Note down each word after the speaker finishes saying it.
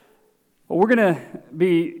Well, we're going to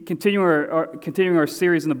be continuing our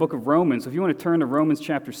series in the book of Romans. If you want to turn to Romans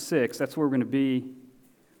chapter 6, that's where we're going to be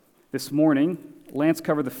this morning. Lance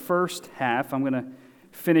covered the first half. I'm going to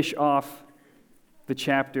finish off the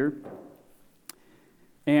chapter.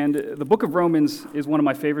 And the book of Romans is one of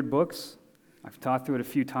my favorite books. I've taught through it a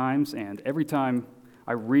few times, and every time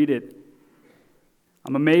I read it,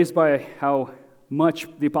 I'm amazed by how much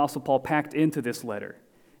the Apostle Paul packed into this letter.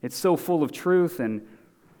 It's so full of truth and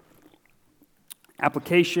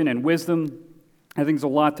application and wisdom. I think there's a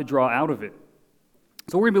lot to draw out of it.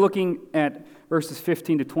 So we're going to be looking at verses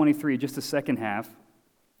 15 to 23, just the second half.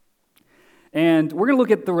 And we're going to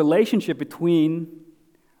look at the relationship between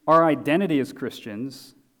our identity as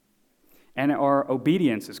Christians and our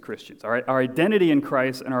obedience as Christians, our identity in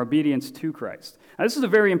Christ and our obedience to Christ. Now, this is a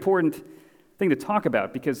very important thing to talk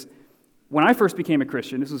about because when I first became a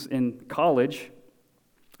Christian, this was in college,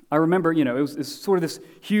 I remember, it was sort of this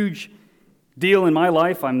huge deal in my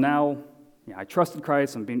life. I trusted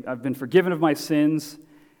Christ. I've been forgiven of my sins.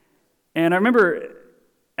 And I remember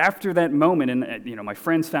after that moment, and my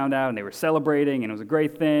friends found out, and they were celebrating, and it was a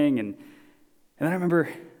great thing. And then I remember,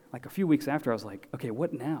 like a few weeks after, I was like, okay,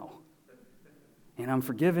 what now? And I'm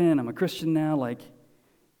forgiven. I'm a Christian now. Like,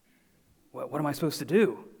 what am I supposed to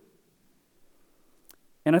do?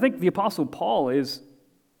 And I think the Apostle Paul is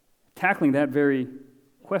tackling that very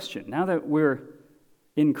question. Now that we're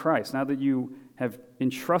in Christ, now that you have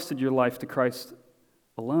entrusted your life to Christ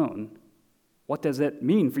alone, what does that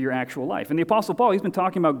mean for your actual life? And the Apostle Paul, he's been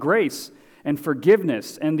talking about grace and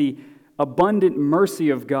forgiveness and the abundant mercy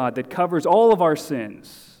of God that covers all of our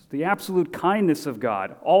sins, the absolute kindness of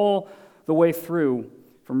God, all the way through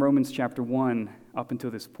from Romans chapter 1 up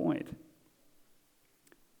until this point.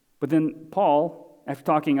 But then Paul, after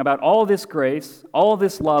talking about all this grace, all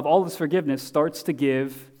this love, all this forgiveness, starts to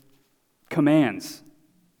give commands.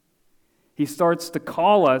 He starts to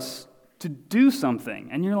call us to do something.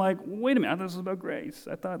 And you're like, wait a minute, I thought this was about grace.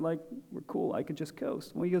 I thought, we're cool, I could just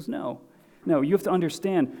coast. Well, he goes, no, you have to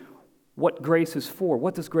understand what grace is for.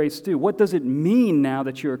 What does grace do? What does it mean now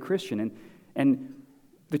that you're a Christian? And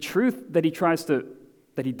the truth that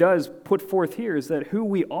he does put forth here is that who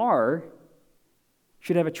we are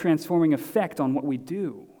should have a transforming effect on what we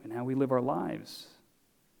do and how we live our lives.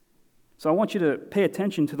 So I want you to pay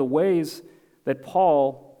attention to the ways that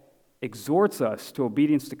Paul exhorts us to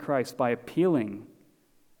obedience to Christ by appealing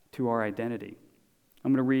to our identity.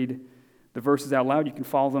 I'm going to read the verses out loud. You can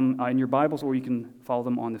follow them in your Bibles, or you can follow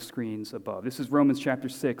them on the screens above. This is Romans chapter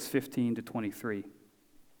 6, 15 to 23.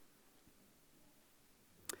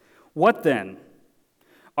 What then?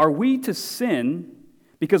 Are we to sin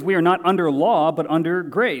because we are not under law but under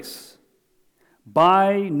grace?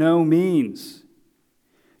 By no means.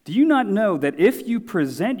 Do you not know that if you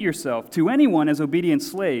present yourself to anyone as obedient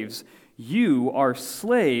slaves, you are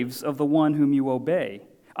slaves of the one whom you obey,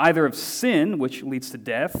 either of sin, which leads to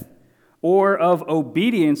death, or of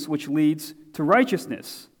obedience, which leads to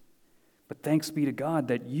righteousness? But thanks be to God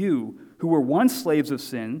that you, who were once slaves of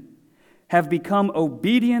sin, have become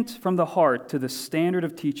obedient from the heart to the standard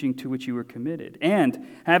of teaching to which you were committed, and,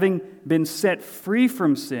 having been set free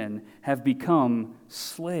from sin, have become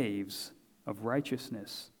slaves of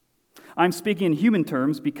righteousness. I'm speaking in human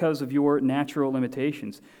terms because of your natural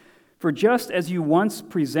limitations. For just as you once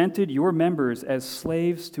presented your members as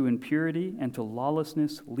slaves to impurity and to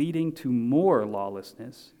lawlessness, leading to more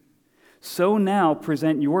lawlessness, so now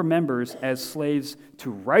present your members as slaves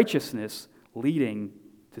to righteousness, leading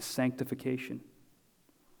to sanctification.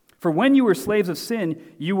 For when you were slaves of sin,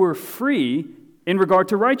 you were free in regard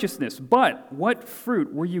to righteousness. But what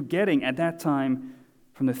fruit were you getting at that time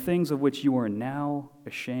from the things of which you are now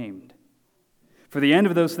ashamed? For the end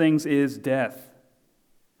of those things is death.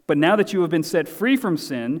 But now that you have been set free from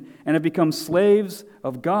sin and have become slaves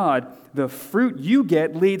of God, the fruit you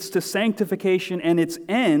get leads to sanctification, and its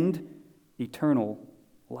end, eternal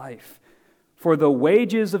life. For the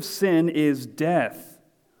wages of sin is death,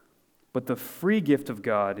 but the free gift of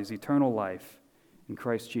God is eternal life in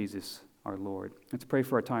Christ Jesus our Lord. Let's pray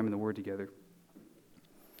for our time in the Word together.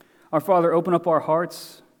 Our Father, open up our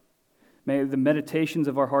hearts. May the meditations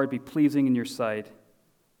of our heart be pleasing in your sight.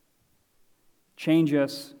 Change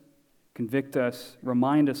us, convict us,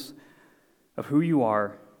 remind us of who you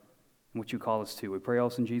are and what you call us to. We pray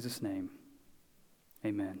also in Jesus' name.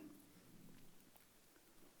 Amen.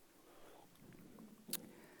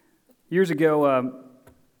 Years ago,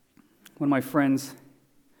 one of my friends,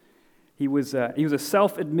 he was a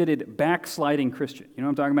self-admitted backsliding Christian. You know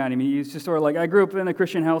what I'm talking about? I mean, he's just sort of like, I grew up in a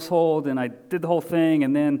Christian household, and I did the whole thing,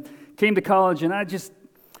 and then came to college, and I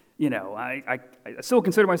still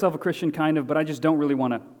consider myself a Christian, kind of, but I just don't really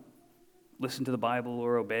want to listen to the Bible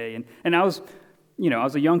or obey. And I was, I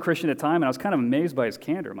was a young Christian at the time, and I was kind of amazed by his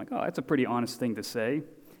candor. I'm like, oh, that's a pretty honest thing to say.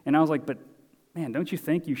 And I was like, but man, don't you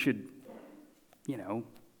think you should,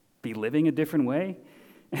 be living a different way?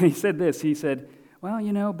 And he said this. He said,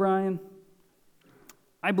 well, Brian,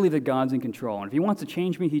 I believe that God's in control, and if he wants to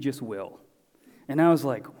change me, he just will. And I was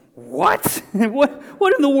like, what?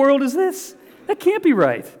 What in the world is this? That can't be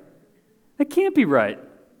right. That can't be right.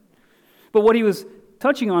 But what he was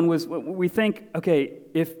touching on was we think, okay,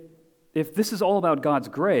 if this is all about God's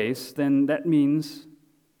grace, then that means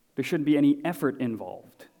there shouldn't be any effort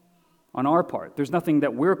involved on our part. There's nothing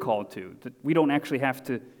that we're called to, that we don't actually have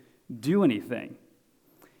to do anything.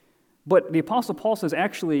 But the Apostle Paul says,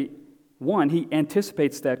 actually, one, he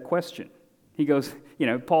anticipates that question. He goes,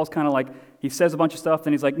 Paul's kind of like, he says a bunch of stuff,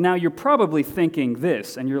 then he's like, now you're probably thinking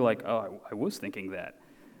this, and you're like, oh, I was thinking that,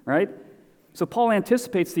 right? So Paul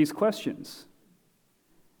anticipates these questions.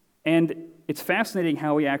 And it's fascinating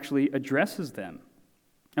how he actually addresses them.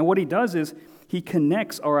 And what he does is he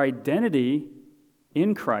connects our identity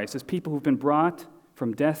in Christ as people who've been brought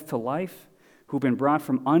from death to life, who've been brought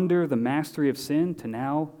from under the mastery of sin to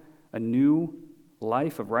now a new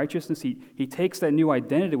life of righteousness. He takes that new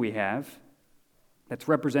identity we have that's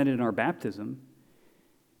represented in our baptism,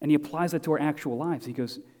 and he applies that to our actual lives. He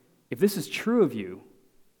goes, if this is true of you,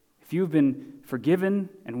 if you've been forgiven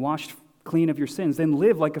and washed clean of your sins, then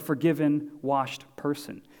live like a forgiven, washed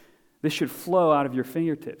person. This should flow out of your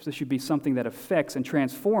fingertips. This should be something that affects and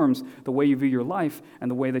transforms the way you view your life and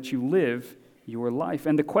the way that you live your life.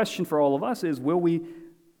 And the question for all of us is, will we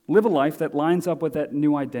live a life that lines up with that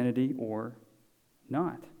new identity or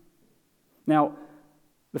not? Now,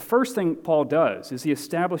 the first thing Paul does is he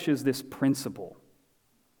establishes this principle.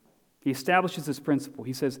 He establishes this principle.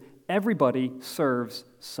 He says, everybody serves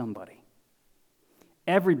somebody.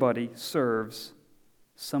 Everybody serves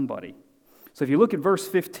somebody. So if you look at verse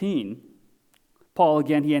 15, Paul,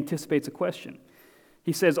 again, he anticipates a question.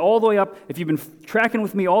 He says, all the way up, if you've been tracking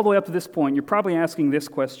with me all the way up to this point, you're probably asking this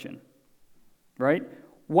question, right?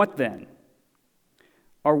 What then?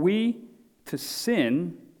 Are we to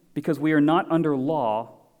sin because we are not under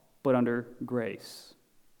law, but under grace?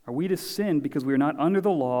 Are we to sin because we are not under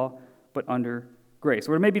the law, but under grace?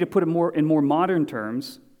 Or maybe to put it in more modern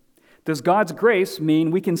terms, does God's grace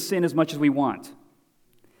mean we can sin as much as we want?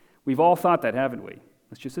 We've all thought that, haven't we?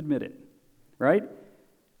 Let's just admit it, right?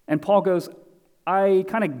 And Paul goes, I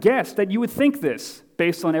kind of guessed that you would think this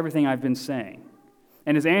based on everything I've been saying.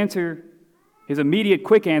 And his answer, his immediate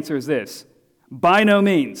quick answer is this: by no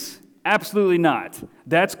means, absolutely not.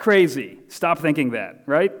 That's crazy. Stop thinking that,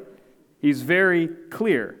 right? He's very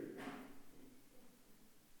clear.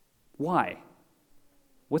 Why?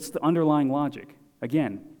 What's the underlying logic?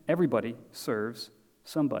 Again, everybody serves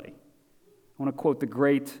somebody. I want to quote the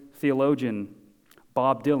great theologian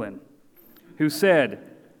Bob Dylan, who said,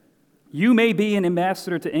 you may be an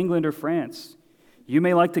ambassador to England or France. You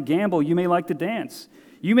may like to gamble. You may like to dance.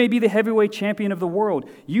 You may be the heavyweight champion of the world.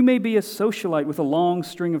 You may be a socialite with a long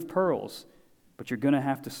string of pearls. But you're going to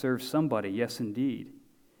have to serve somebody, yes, indeed.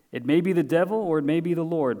 It may be the devil or it may be the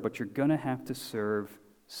Lord, but you're going to have to serve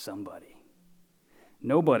somebody.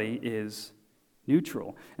 Nobody is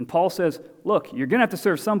neutral. And Paul says, look, you're going to have to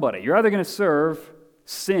serve somebody. You're either going to serve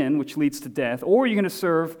sin, which leads to death, or you're going to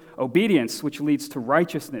serve obedience, which leads to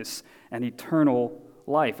righteousness and eternal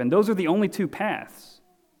life. And those are the only two paths.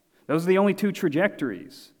 Those are the only two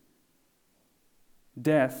trajectories: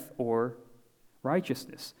 death or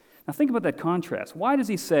righteousness. Now think about that contrast. Why does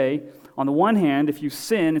he say, on the one hand, if you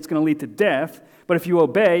sin, it's going to lead to death, but if you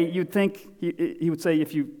obey, you'd think, he would say,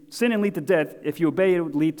 if you sin and lead to death, if you obey, it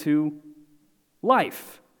would lead to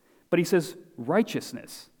life. But he says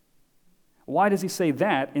righteousness. Why does he say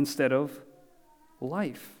that instead of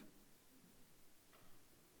life?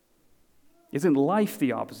 Isn't life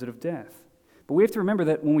the opposite of death? But we have to remember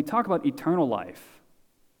that when we talk about eternal life,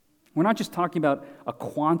 we're not just talking about a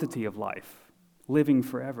quantity of life, living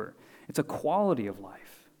forever. It's a quality of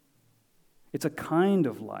life. It's a kind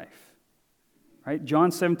of life. Right? John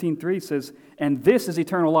 17:3 says, and this is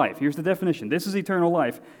eternal life. Here's the definition. This is eternal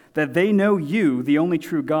life, that they know you, the only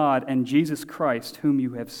true God, and Jesus Christ, whom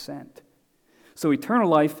you have sent. So eternal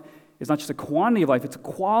life is not just a quantity of life, it's a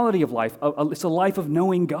quality of life. It's a life of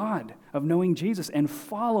knowing God, of knowing Jesus, and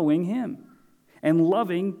following Him, and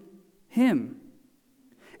loving Him.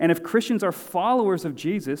 And if Christians are followers of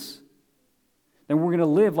Jesus, then we're going to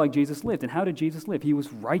live like Jesus lived. And how did Jesus live? He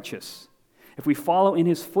was righteous. If we follow in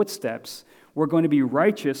His footsteps, we're going to be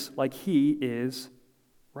righteous like He is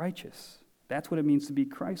righteous. That's what it means to be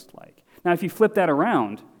Christ-like. Now, if you flip that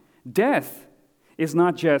around, death is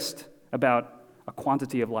not just about a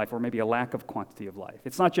quantity of life or maybe a lack of quantity of life.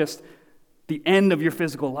 It's not just the end of your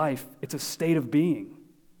physical life, it's a state of being.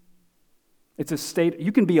 It's a state,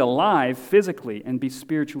 you can be alive physically and be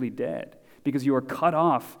spiritually dead because you are cut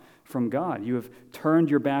off from God. You have turned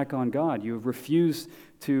your back on God. You have refused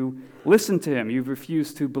to listen to Him. You've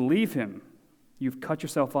refused to believe Him. You've cut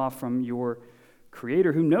yourself off from your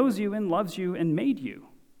Creator who knows you and loves you and made you.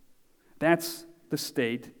 That's the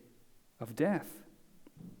state of death.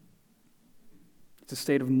 It's a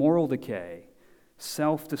state of moral decay,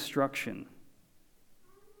 self-destruction,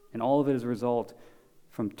 and all of it is a result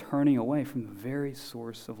from turning away from the very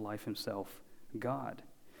source of life Himself, God.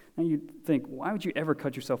 Now you think, why would you ever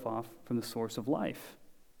cut yourself off from the source of life?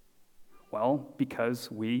 Well,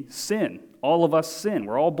 because we sin. All of us sin.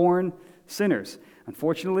 We're all born sinners.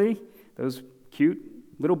 Unfortunately, those cute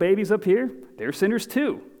little babies up here, they're sinners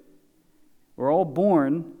too. We're all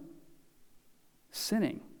born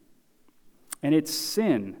sinning. And it's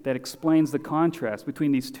sin that explains the contrast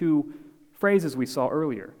between these two phrases we saw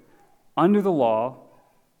earlier. Under the law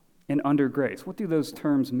and under grace. What do those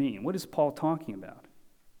terms mean? What is Paul talking about?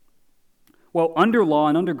 Well, under law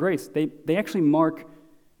and under grace, they actually mark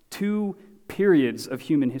two periods of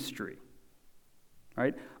human history.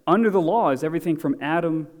 Right? Under the law is everything from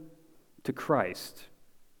Adam to Christ.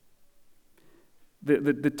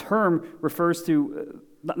 The term refers to,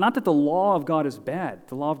 not that the law of God is bad,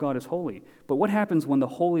 the law of God is holy, but what happens when the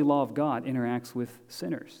holy law of God interacts with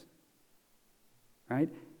sinners? Right?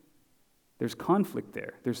 There's conflict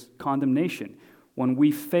there. There's condemnation. When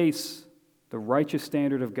we face the righteous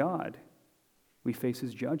standard of God, we face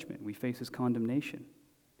His judgment. We face His condemnation.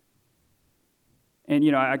 And,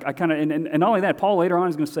 I kind of, and not only that, Paul later on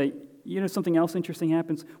is going to say, something else interesting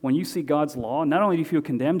happens. When you see God's law, not only do you feel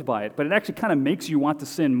condemned by it, but it actually kind of makes you want to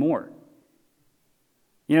sin more.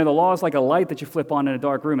 The law is like a light that you flip on in a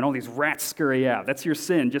dark room and all these rats scurry out. That's your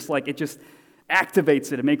sin, just like it just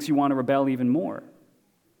activates it. It makes you want to rebel even more.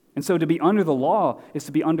 And so to be under the law is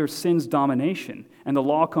to be under sin's domination. And the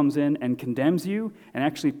law comes in and condemns you and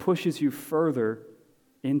actually pushes you further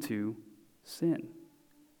into sin.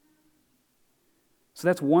 So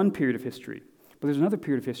that's one period of history. But there's another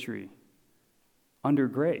period of history under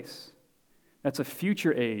grace. That's a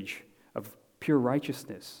future age of pure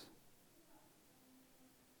righteousness.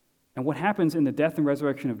 And what happens in the death and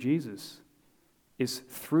resurrection of Jesus is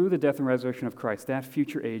through the death and resurrection of Christ, that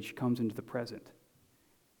future age comes into the present.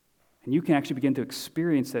 And you can actually begin to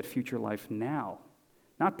experience that future life now.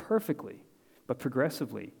 Not perfectly, but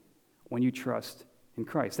progressively when you trust in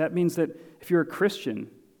Christ. That means that if you're a Christian,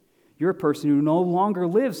 you're a person who no longer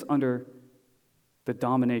lives under the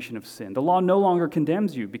domination of sin. The law no longer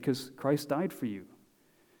condemns you because Christ died for you.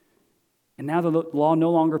 And now the law no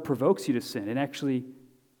longer provokes you to sin. It actually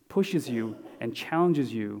pushes you and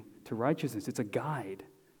challenges you to righteousness. It's a guide,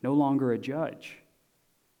 no longer a judge,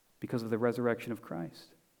 because of the resurrection of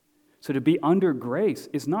Christ. So to be under grace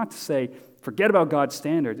is not to say, forget about God's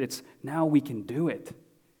standards. It's now we can do it.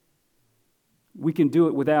 We can do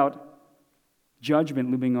it without judgment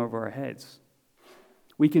looming over our heads.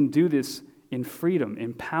 We can do this in freedom,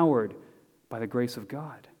 empowered by the grace of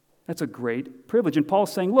God. That's a great privilege. And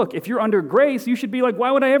Paul's saying, look, if you're under grace, you should be like,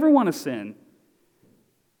 why would I ever want to sin?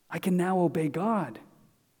 I can now obey God.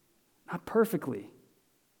 Not perfectly.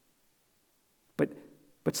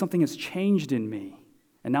 But something has changed in me.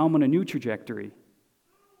 And now I'm on a new trajectory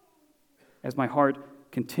as my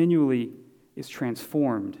heart continually is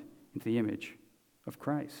transformed into the image of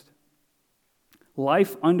Christ.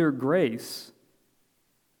 Life under grace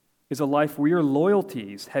is a life where your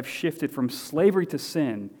loyalties have shifted from slavery to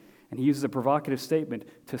sin, and he uses a provocative statement,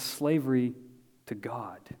 to slavery to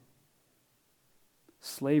God.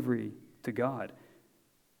 Slavery to God.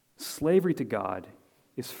 Slavery to God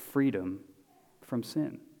is freedom from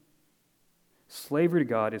sin. Slavery to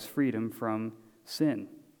God is freedom from sin.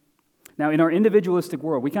 Now, in our individualistic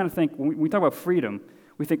world, we kind of think, when we talk about freedom,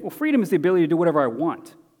 we think, well, freedom is the ability to do whatever I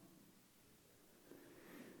want.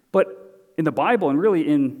 But in the Bible, and really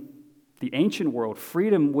in the ancient world,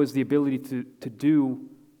 freedom was the ability to do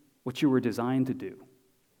what you were designed to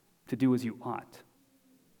do as you ought.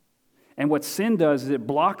 And what sin does is it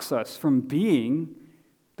blocks us from being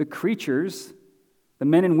the creatures, the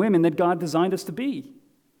men and women that God designed us to be.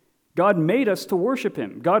 God made us to worship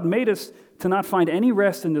Him. God made us to not find any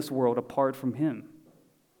rest in this world apart from Him.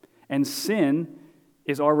 And sin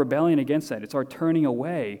is our rebellion against that. It's our turning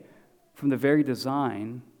away from the very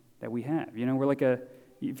design that we have. You know, we're like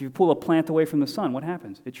if you pull a plant away from the sun, what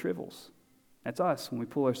happens? It shrivels. That's us. When we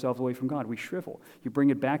pull ourselves away from God, we shrivel. You bring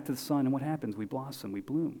it back to the sun, and what happens? We blossom, we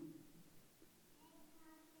bloom.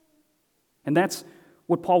 And that's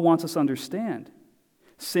what Paul wants us to understand.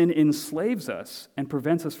 Sin enslaves us and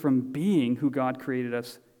prevents us from being who God created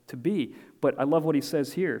us to be. But I love what he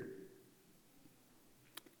says here.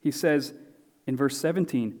 He says in verse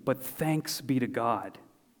 17, but thanks be to God.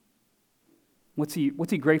 What's he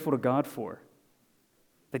grateful to God for?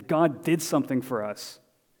 That God did something for us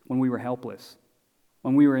when we were helpless,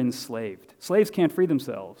 when we were enslaved. Slaves can't free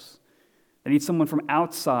themselves. They need someone from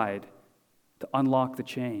outside to unlock the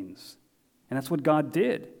chains. And that's what God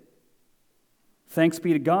did. Thanks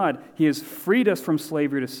be to God, he has freed us from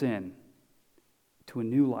slavery to sin to a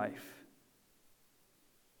new life.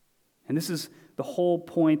 And this is the whole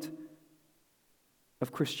point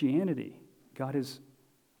of Christianity. God has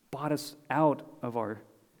bought us out of our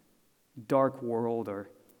dark world or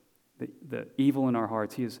the evil in our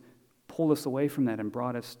hearts. He has pulled us away from that and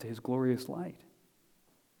brought us to his glorious light.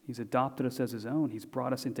 He's adopted us as his own. He's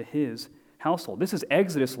brought us into his household. This is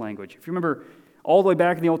Exodus language. If you remember all the way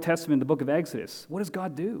back in the Old Testament, the book of Exodus, what does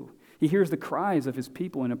God do? He hears the cries of his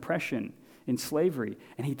people in oppression, in slavery,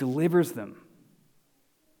 and he delivers them.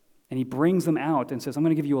 And he brings them out and says, I'm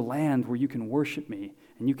going to give you a land where you can worship me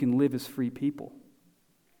and you can live as free people.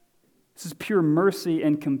 This is pure mercy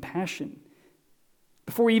and compassion.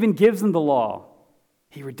 Before he even gives them the law,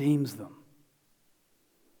 he redeems them.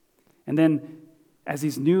 And then, as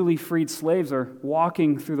these newly freed slaves are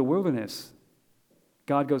walking through the wilderness,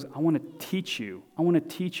 God goes, I want to teach you. I want to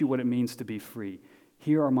teach you what it means to be free.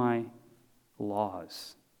 Here are my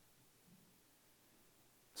laws.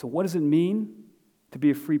 So what does it mean to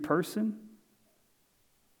be a free person?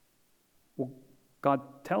 Well,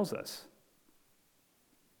 God tells us.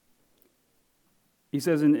 He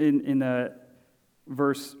says in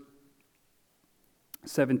verse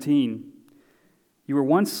 17, you were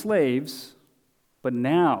once slaves, but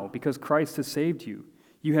now, because Christ has saved you,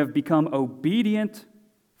 you have become obedient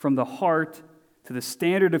from the heart to the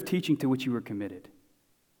standard of teaching to which you were committed.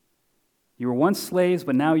 You were once slaves,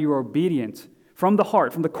 but now you are obedient from the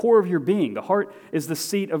heart, from the core of your being. The heart is the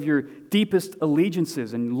seat of your deepest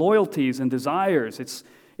allegiances and loyalties and desires.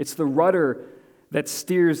 It's the rudder that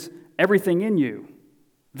steers everything in you.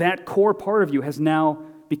 That core part of you has now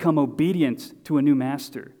become obedient to a new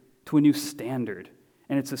master, to a new standard.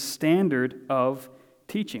 And it's a standard of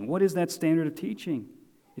teaching. What is that standard of teaching?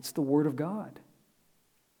 It's the Word of God.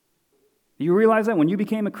 Do you realize that when you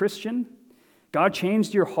became a Christian, God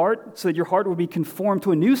changed your heart so that your heart would be conformed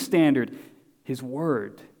to a new standard, His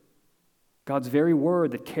Word. God's very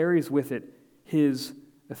Word that carries with it His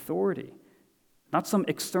authority. Not some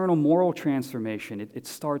external moral transformation. It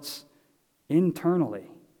starts internally.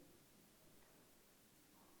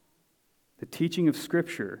 The teaching of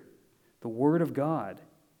Scripture, the Word of God,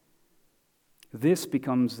 this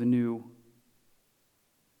becomes the new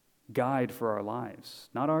guide for our lives.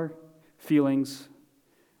 Not our feelings,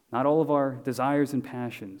 not all of our desires and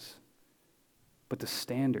passions, but the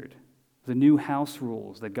standard, the new house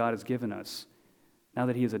rules that God has given us now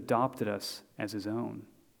that He has adopted us as His own.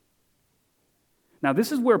 Now,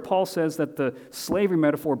 this is where Paul says that the slavery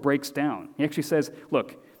metaphor breaks down. He actually says,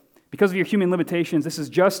 look, because of your human limitations, this is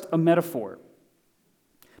just a metaphor.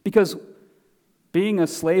 Because being a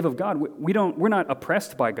slave of God, we're not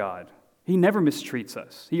oppressed by God. He never mistreats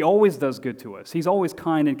us. He always does good to us. He's always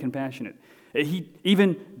kind and compassionate. He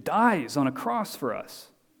even dies on a cross for us.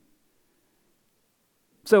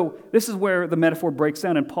 So this is where the metaphor breaks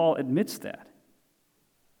down, and Paul admits that.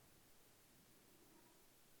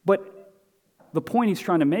 But the point he's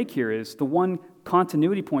trying to make here is the one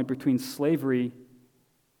continuity point between slavery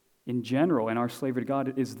in general and our slavery to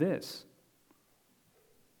God is this: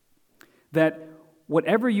 that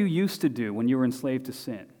whatever you used to do when you were enslaved to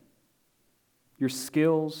sin, your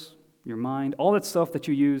skills, your mind, all that stuff that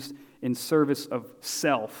you used in service of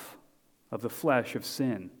self, of the flesh, of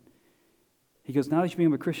sin, he goes, now that you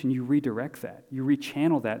become a Christian, you redirect that. You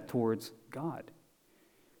rechannel that towards God.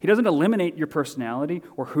 He doesn't eliminate your personality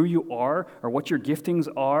or who you are or what your giftings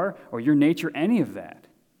are or your nature, any of that.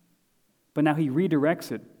 But now he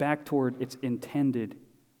redirects it back toward its intended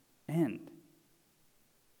end.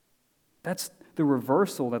 That's the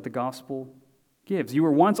reversal that the gospel gives. You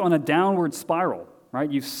were once on a downward spiral, right?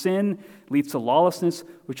 You sin leads to lawlessness,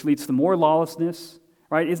 which leads to more lawlessness,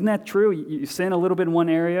 right? Isn't that true? You sin a little bit in one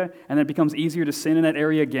area, and then it becomes easier to sin in that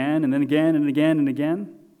area again, and then again, and again, and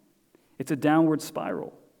again. It's a downward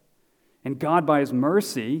spiral. And God, by His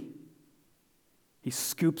mercy, He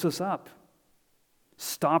scoops us up,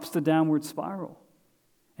 stops the downward spiral,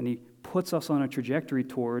 and He puts us on a trajectory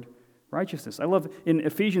toward righteousness. I love in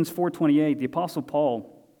Ephesians 4:28, the Apostle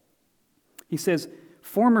Paul, he says,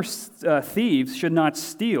 former thieves should not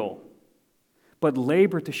steal, but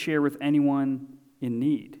labor to share with anyone in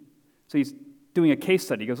need. So he's doing a case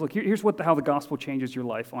study. He goes, look, here's how the gospel changes your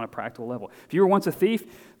life on a practical level. If you were once a thief,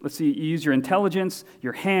 let's see, you use your intelligence,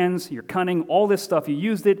 your hands, your cunning, all this stuff. You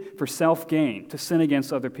used it for self-gain, to sin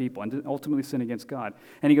against other people, and to ultimately sin against God.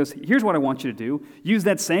 And he goes, here's what I want you to do. Use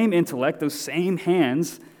that same intellect, those same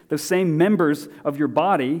hands, those same members of your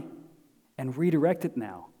body, and redirect it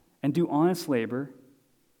now. And do honest labor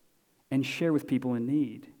and share with people in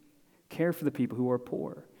need. Care for the people who are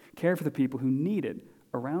poor. Care for the people who need it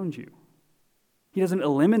around you. He doesn't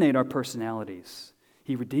eliminate our personalities.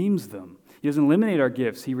 He redeems them. He doesn't eliminate our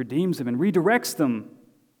gifts. He redeems them and redirects them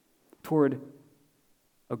toward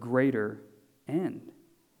a greater end.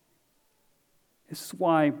 This is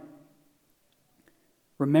why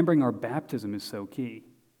remembering our baptism is so key.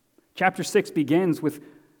 Chapter 6 begins with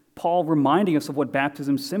Paul reminding us of what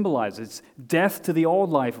baptism symbolizes. It's death to the old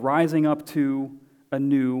life, rising up to a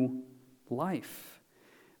new life.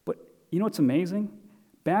 But you know what's amazing?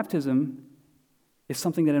 Baptism is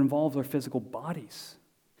something that involves our physical bodies.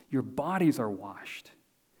 Your bodies are washed.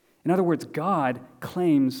 In other words, God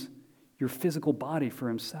claims your physical body for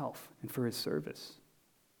himself and for his service.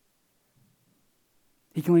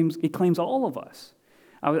 He claims all of us.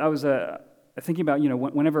 I was thinking about,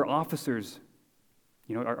 whenever officers,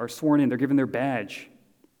 are sworn in, they're given their badge.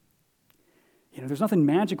 There's nothing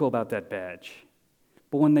magical about that badge.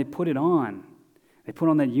 But when they put on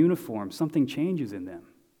that uniform, something changes in them.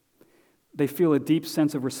 They feel a deep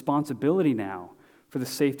sense of responsibility now for the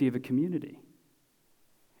safety of a community.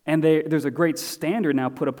 And there's a great standard now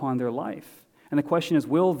put upon their life. And the question is,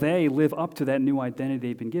 will they live up to that new identity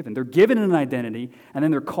they've been given? They're given an identity, and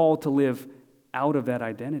then they're called to live out of that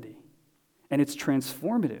identity. And it's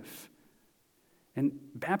transformative. And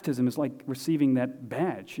baptism is like receiving that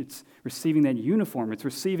badge. It's receiving that uniform. It's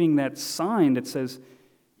receiving that sign that says,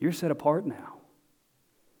 you're set apart now.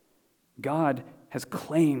 God has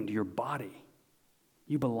claimed your body.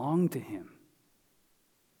 You belong to him.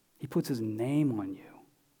 He puts his name on you.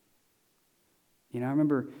 I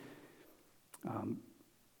remember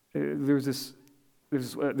there was this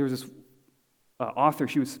author.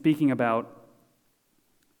 She was speaking about,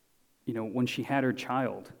 when she had her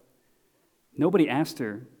child. Nobody asked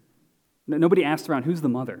around, who's the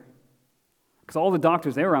mother? Because all the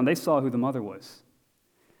doctors they were around, they saw who the mother was.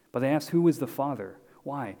 But they asked, who is the father?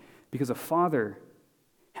 Why? Because a father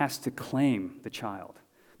has to claim the child.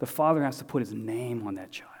 The father has to put his name on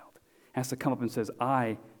that child. Has to come up and says,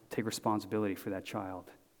 I take responsibility for that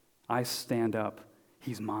child. I stand up.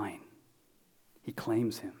 He's mine. He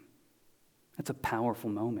claims him. That's a powerful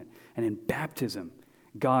moment. And in baptism,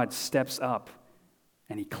 God steps up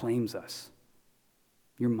and he claims us.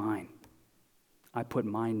 You're mine. I put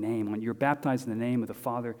my name on you. You're baptized in the name of the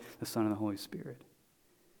Father, the Son, and the Holy Spirit.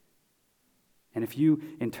 And if you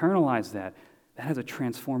internalize that, that has a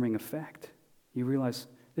transforming effect. You realize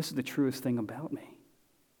this is the truest thing about me.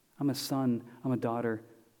 I'm a son, I'm a daughter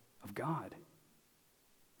of God.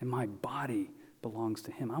 And my body belongs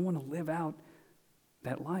to him. I want to live out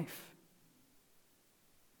that life.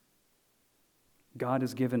 God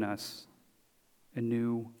has given us a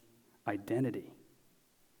new identity.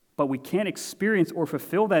 But we can't experience or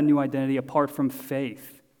fulfill that new identity apart from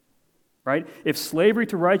faith. Right? If slavery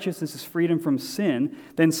to righteousness is freedom from sin,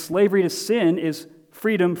 then slavery to sin is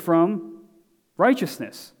freedom from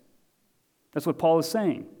righteousness. That's what Paul is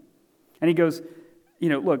saying. And he goes,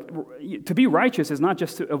 look, to be righteous is not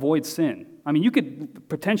just to avoid sin. I mean, you could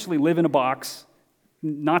potentially live in a box,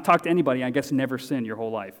 not talk to anybody, I guess never sin your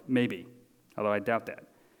whole life. Maybe, although I doubt that.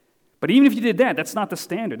 But even if you did that, that's not the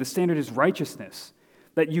standard. The standard is righteousness,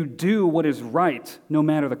 that you do what is right no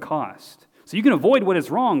matter the cost. So you can avoid what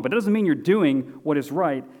is wrong, but it doesn't mean you're doing what is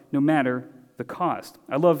right no matter the cost.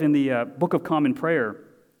 I love in the Book of Common Prayer,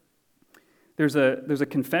 there's a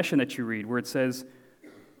confession that you read where it says,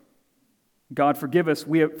 God, forgive us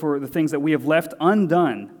for the things that we have left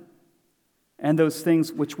undone and those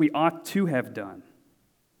things which we ought to have done.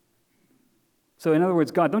 So in other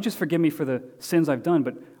words, God, don't just forgive me for the sins I've done,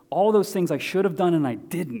 but all those things I should have done and I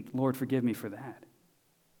didn't, Lord, forgive me for that.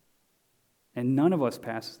 And none of us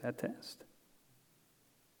passes that test.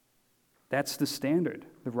 That's the standard,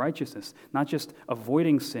 the righteousness. Not just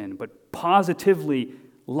avoiding sin, but positively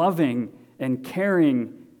loving and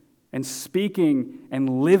caring and speaking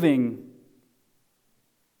and living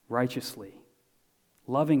righteously.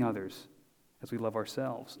 Loving others as we love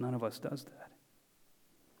ourselves. None of us does that.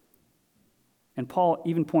 And Paul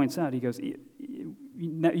even points out, he goes,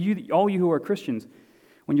 all you who are Christians,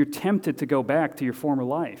 when you're tempted to go back to your former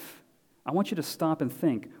life, I want you to stop and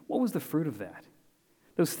think, what was the fruit of that?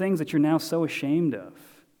 Those things that you're now so ashamed of.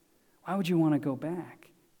 Why would you want to go back?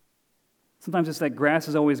 Sometimes it's that grass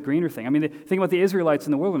is always greener thing. I mean, think about the Israelites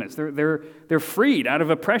in the wilderness. They're freed out of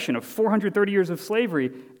oppression of 430 years of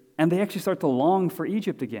slavery, and they actually start to long for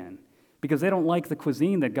Egypt again because they don't like the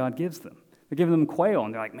cuisine that God gives them. They're giving them quail,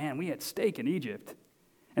 and they're like, man, we had steak in Egypt.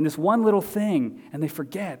 And this one little thing, and they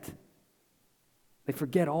forget. They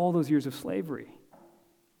forget all those years of slavery,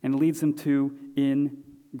 and it leads them to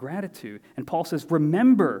ingratitude. And Paul says,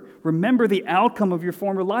 remember the outcome of your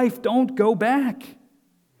former life. Don't go back.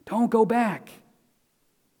 Don't go back.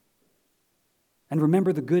 And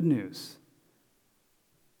remember the good news.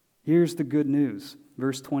 Here's the good news.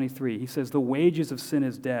 Verse 23, he says, the wages of sin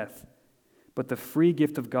is death, but the free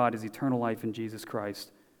gift of God is eternal life in Jesus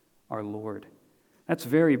Christ, our Lord. That's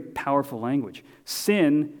very powerful language.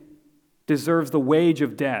 Sin deserves the wage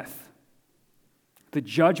of death. The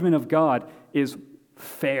judgment of God is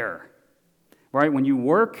fair. Right? When you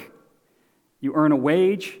work, you earn a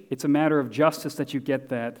wage. It's a matter of justice that you get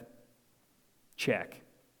that check.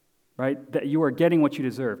 Right? That you are getting what you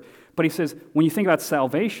deserve. But he says, when you think about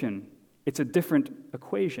salvation, it's a different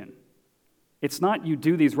equation. It's not you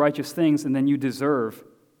do these righteous things and then you deserve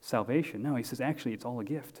salvation. No, he says, actually, it's all a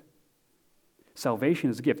gift. Salvation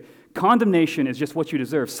is a gift. Condemnation is just what you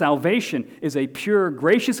deserve. Salvation is a pure,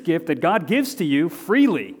 gracious gift that God gives to you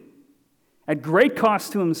freely at great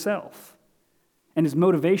cost to himself. And his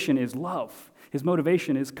motivation is love. His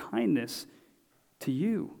motivation is kindness to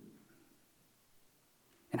you.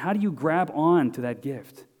 And how do you grab on to that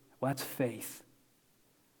gift? Well, that's faith.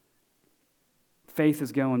 Faith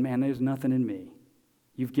is going, man, there's nothing in me.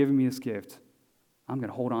 You've given me this gift. I'm going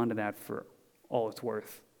to hold on to that for all it's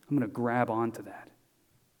worth. I'm going to grab onto that.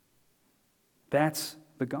 That's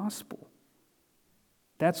the gospel.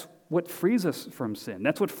 That's what frees us from sin.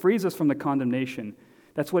 That's what frees us from the condemnation.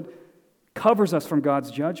 That's what covers us from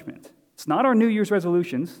God's judgment. It's not our New Year's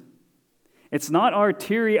resolutions. It's not our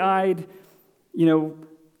teary-eyed,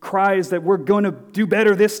 cries that we're going to do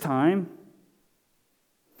better this time.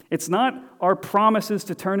 It's not our promises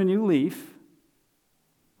to turn a new leaf.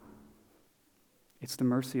 It's the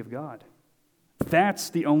mercy of God. That's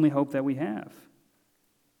the only hope that we have.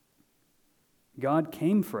 God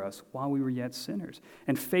came for us while we were yet sinners.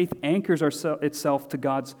 And faith anchors itself to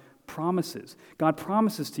God's promises. God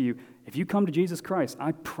promises to you, if you come to Jesus Christ,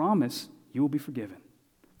 I promise you will be forgiven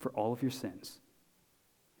for all of your sins.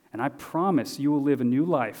 And I promise you will live a new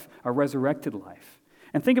life, a resurrected life.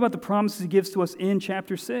 And think about the promises he gives to us in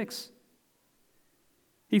chapter 6.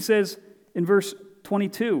 He says in verse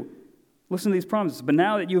 22, listen to these promises. But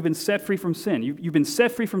now that you have been set free from sin, you've been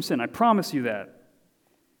set free from sin, I promise you that.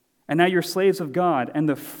 And now you're slaves of God, and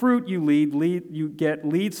the fruit you get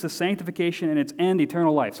leads to sanctification and its end,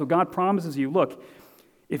 eternal life. So God promises you, look,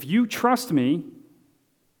 if you trust me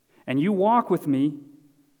and you walk with me,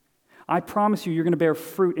 I promise you're going to bear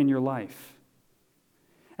fruit in your life.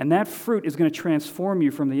 And that fruit is going to transform you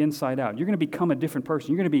from the inside out. You're going to become a different person.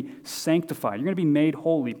 You're going to be sanctified. You're going to be made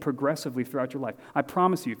holy progressively throughout your life. I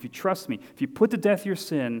promise you, if you trust me, if you put to death your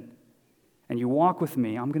sin and you walk with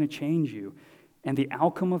me, I'm going to change you. And the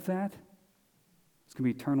outcome of that is going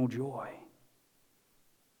to be eternal joy.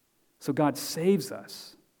 So God saves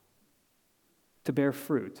us to bear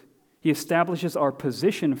fruit. He establishes our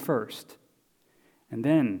position first and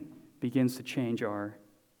then begins to change our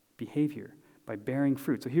behavior by bearing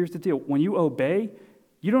fruit. So here's the deal. When you obey,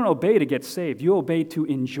 you don't obey to get saved. You obey to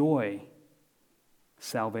enjoy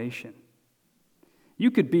salvation. You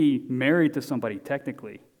could be married to somebody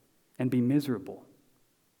technically and be miserable.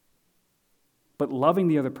 But loving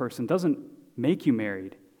the other person doesn't make you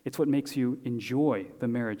married. It's what makes you enjoy the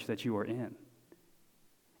marriage that you are in.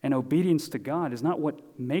 And obedience to God is not what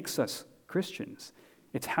makes us Christians.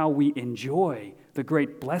 It's how we enjoy the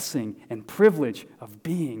great blessing and privilege of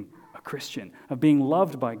being a Christian, of being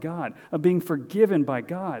loved by God, of being forgiven by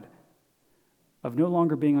God, of no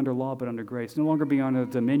longer being under law but under grace, no longer being under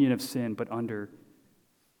the dominion of sin but under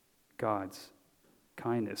God's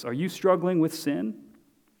kindness. Are you struggling with sin?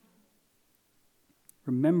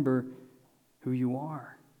 Remember who you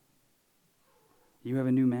are. You have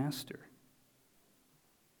a new master.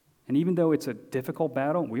 And even though it's a difficult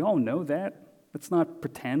battle, we all know that. Let's not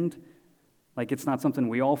pretend like it's not something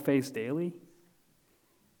we all face daily.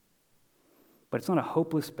 But it's not a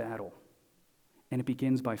hopeless battle. And it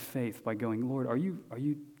begins by faith, by going, Lord, are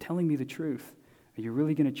you telling me the truth? Are you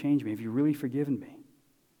really going to change me? Have you really forgiven me?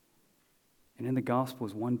 And in the gospel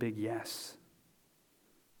is one big yes.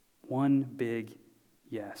 One big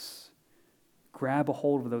yes. Grab a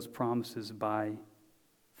hold of those promises by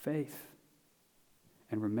faith.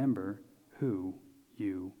 And remember who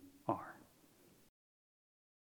you